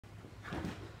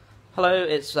Hello,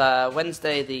 it's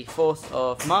Wednesday the 4th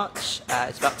of March.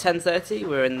 It's about 10:30.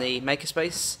 We're in the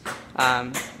Makerspace.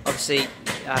 Obviously,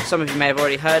 some of you may have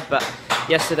already heard, but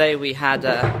yesterday we had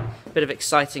a bit of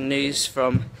exciting news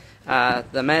from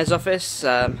the Mayor's office.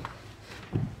 Let's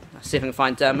see if I can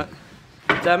find Dermot.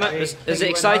 Dermot, was it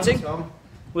exciting?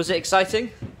 Was it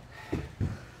exciting?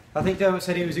 I think Dermot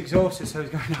said he was exhausted, so he's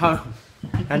going home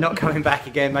and not coming back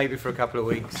again, maybe for a couple of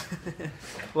weeks.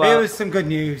 Well, it was some good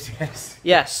news, yes.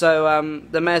 Yes, so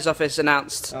the Mayor's office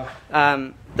announced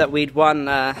that we'd won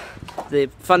the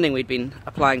funding we'd been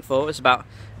applying for. It was about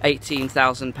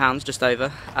 £18,000, just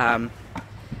over,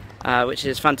 which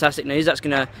is fantastic news. That's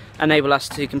going to enable us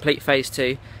to complete Phase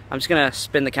 2. I'm just going to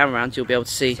spin the camera around, you'll be able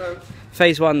to see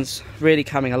Phase 1's really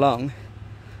coming along.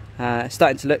 It's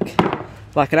starting to look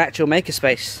like an actual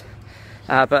makerspace,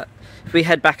 but if we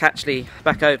head back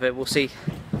over, we'll see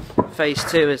Phase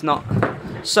 2 is not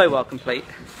so well complete.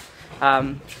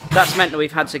 That's meant that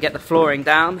we've had to get the flooring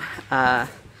down,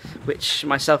 which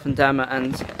myself and Dermot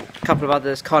and a couple of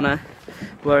others, Connor,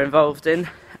 were involved in,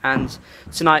 and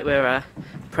tonight we're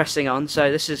pressing on.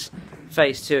 So this is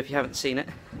Phase 2 if you haven't seen it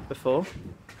before.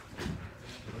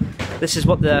 This is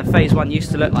what the Phase 1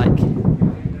 used to look like.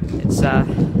 It's a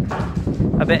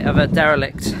bit of a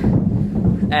derelict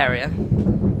area,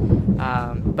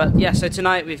 but yeah, so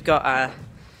tonight we've got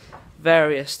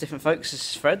various different folks.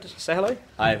 This is Fred. Say hello.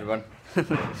 Hi everyone.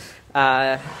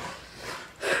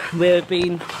 We've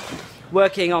been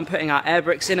working on putting our air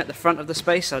bricks in at the front of the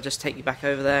space. I'll just take you back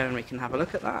over there and we can have a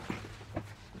look at that.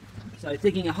 So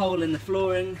digging a hole in the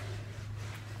flooring,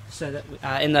 so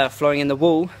that in the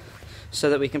wall, so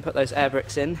that we can put those air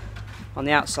bricks in on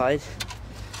the outside.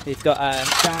 We've got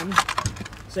Jan.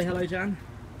 Say hello, Jan.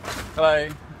 Hello.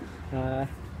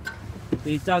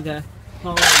 We dug a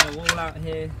hole in the wall out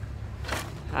here,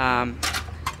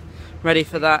 ready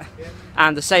for that,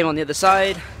 and the same on the other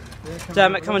side.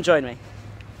 Dermot, come and join me,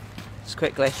 just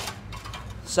quickly.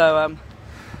 So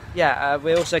yeah,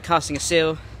 we're also casting a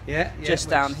seal just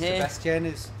down here, Sebastian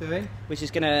is doing, which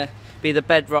is going to be the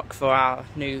bedrock for our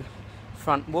new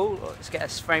front wall. Let's get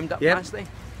us framed up nicely.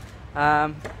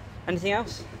 Anything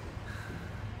else?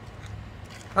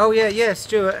 Oh yeah,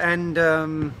 Stuart and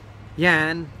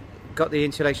Jan got the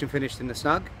insulation finished in the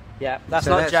snug. Yeah, that's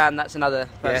not Jan, that's another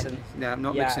person. Yeah, I'm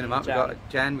not mixing them up. We've got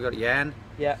Jan, we've got Jan.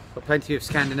 Yeah. Got plenty of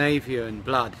Scandinavian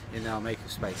blood in our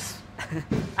makerspace.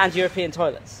 And European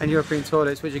toilets. And European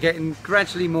toilets, which are getting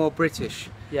gradually more British.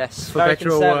 Yes, for very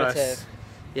better or worse.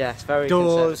 Yes, very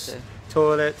Doors, conservative.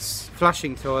 toilets,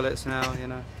 flushing toilets now, you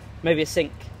know. Maybe a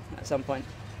sink at some point.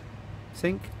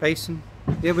 Sink, basin.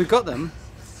 Yeah, we've got them.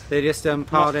 They're just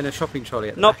piled in a shopping trolley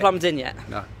at the Not back. plumbed in yet.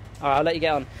 No. Alright, I'll let you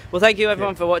get on. Well, thank you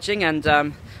everyone for watching, and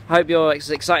I hope you're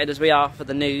as excited as we are for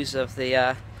the news of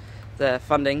the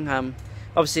funding.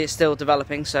 Obviously it's still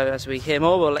developing, so as we hear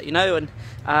more we'll let you know,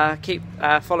 and keep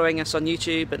following us on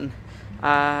YouTube, and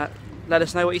let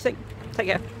us know what you think. Take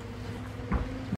care.